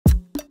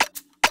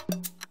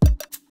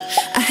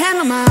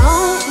handle my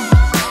own.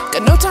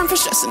 Got no time for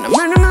stressing, I'm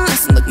learning my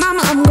lesson. Look,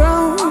 mama, I'm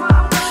grown.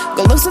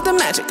 Go loose with the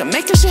magic, I'm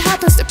making shit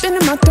happen, step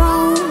into my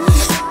throne.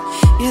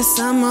 Yes,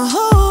 I'm a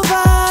whole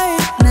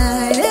vibe,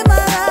 night in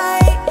my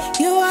life.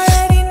 You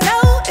already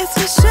know it's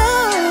for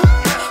sure.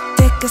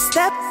 Take a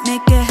step,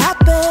 make it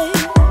happen.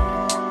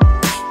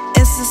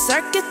 It's a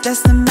circuit,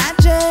 that's the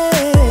magic.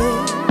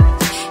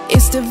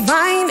 It's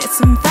divine, it's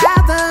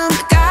unfathomed.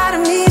 The God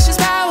in me is just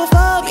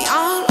powerful,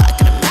 beyond all I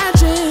can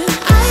imagine.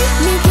 I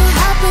make it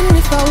happen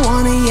if I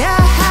want it, yeah,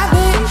 I have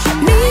it.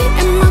 Me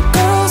and my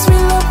girls, we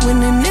love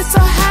winning, it's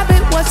our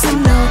habit. What's a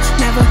no?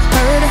 Never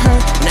heard of her.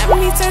 Never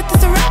meets her,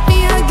 this a rap,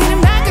 yeah.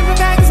 Getting back in the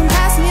bag as I'm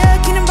passing,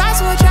 yeah. Getting by,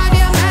 so I drive,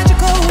 yeah,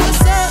 magical.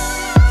 What's up?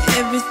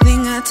 Everything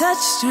I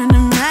touch turn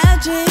to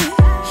magic.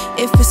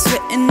 If it's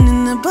written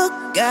in the book,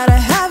 gotta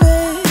have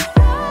it.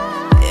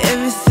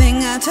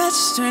 Everything I touch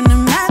turn to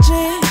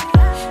magic.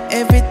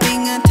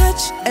 Everything I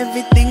touch,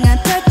 everything I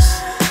touch.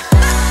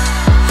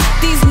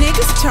 These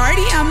niggas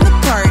tardy, I'm the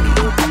party.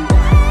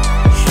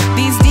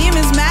 These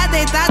demons mad,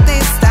 they thought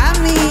they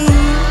stopped me.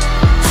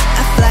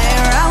 I fly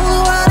around the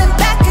world and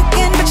back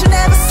again, but you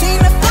never seen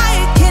me fly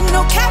again.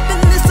 No cap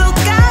in this, oh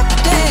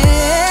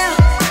goddamn.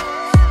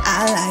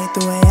 I like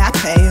the way I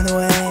pay the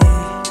way.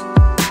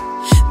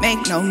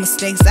 Make no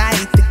mistakes, I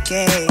eat the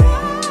game.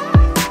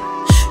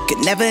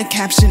 Could never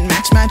caption,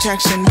 match my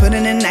traction, put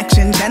it in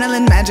action,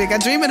 channeling magic. I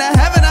dream it, I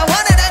have it, I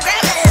want it, I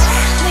grab it.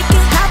 Make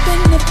it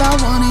happen if I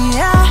want it,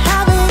 yeah, I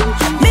have it.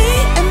 Me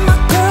and my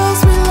girls,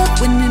 we love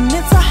winning,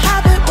 it's a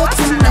habit. What's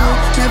a no?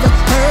 Never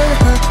heard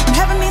of her. I'm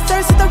having me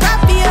thirsty, the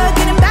rap, yeah.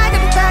 Getting back in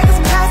the bag as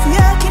I'm passing,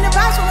 yeah. Keen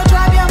vibes when I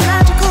drive, yeah, I'm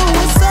magical.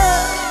 What's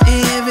up?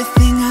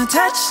 Everything I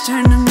touch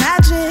turn to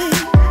magic.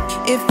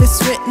 If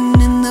it's written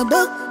in the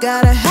book,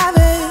 gotta have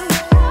it.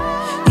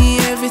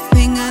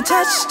 Everything I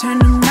touch turn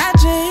to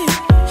magic.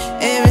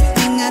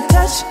 Everything I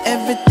touch,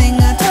 everything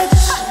I touch.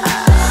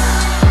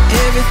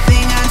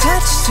 Everything I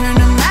touch turn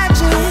to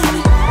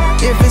magic.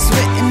 If it's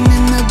written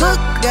in the book,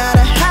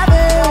 gotta have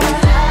it.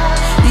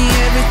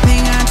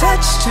 Everything I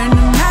touch turn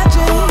to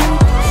magic.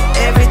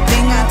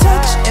 Everything I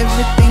touch,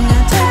 everything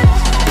I touch.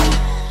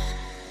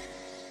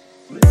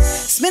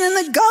 Spinning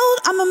the gold,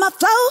 I'm on my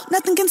flow.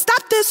 Nothing can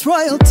stop this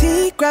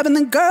royalty. Grabbing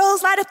the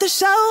girls, light up the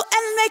show,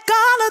 and make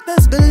all of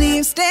us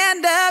believe.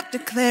 Stand up,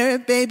 declare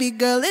it, baby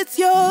girl, it's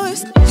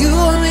yours. You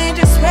want me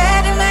just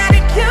ready,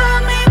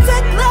 manicure me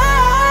to glow.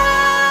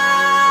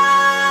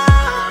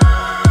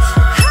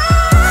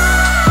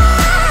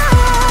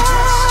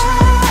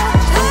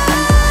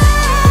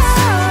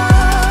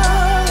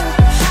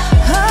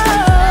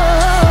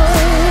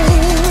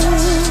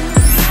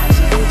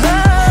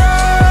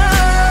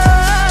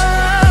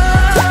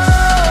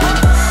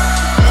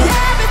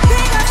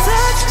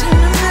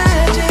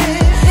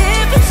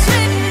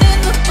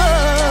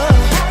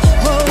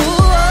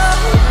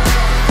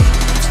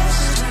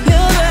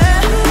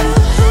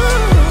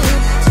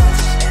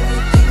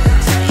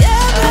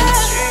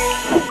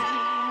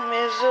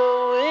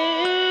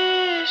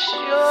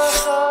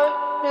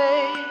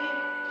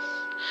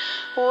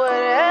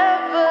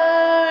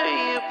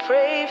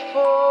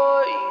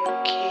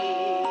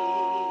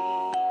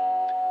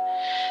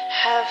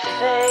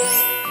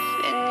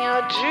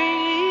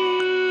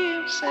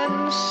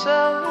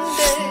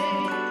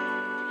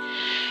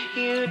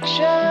 You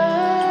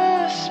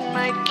just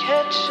might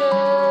catch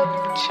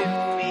up to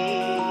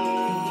me.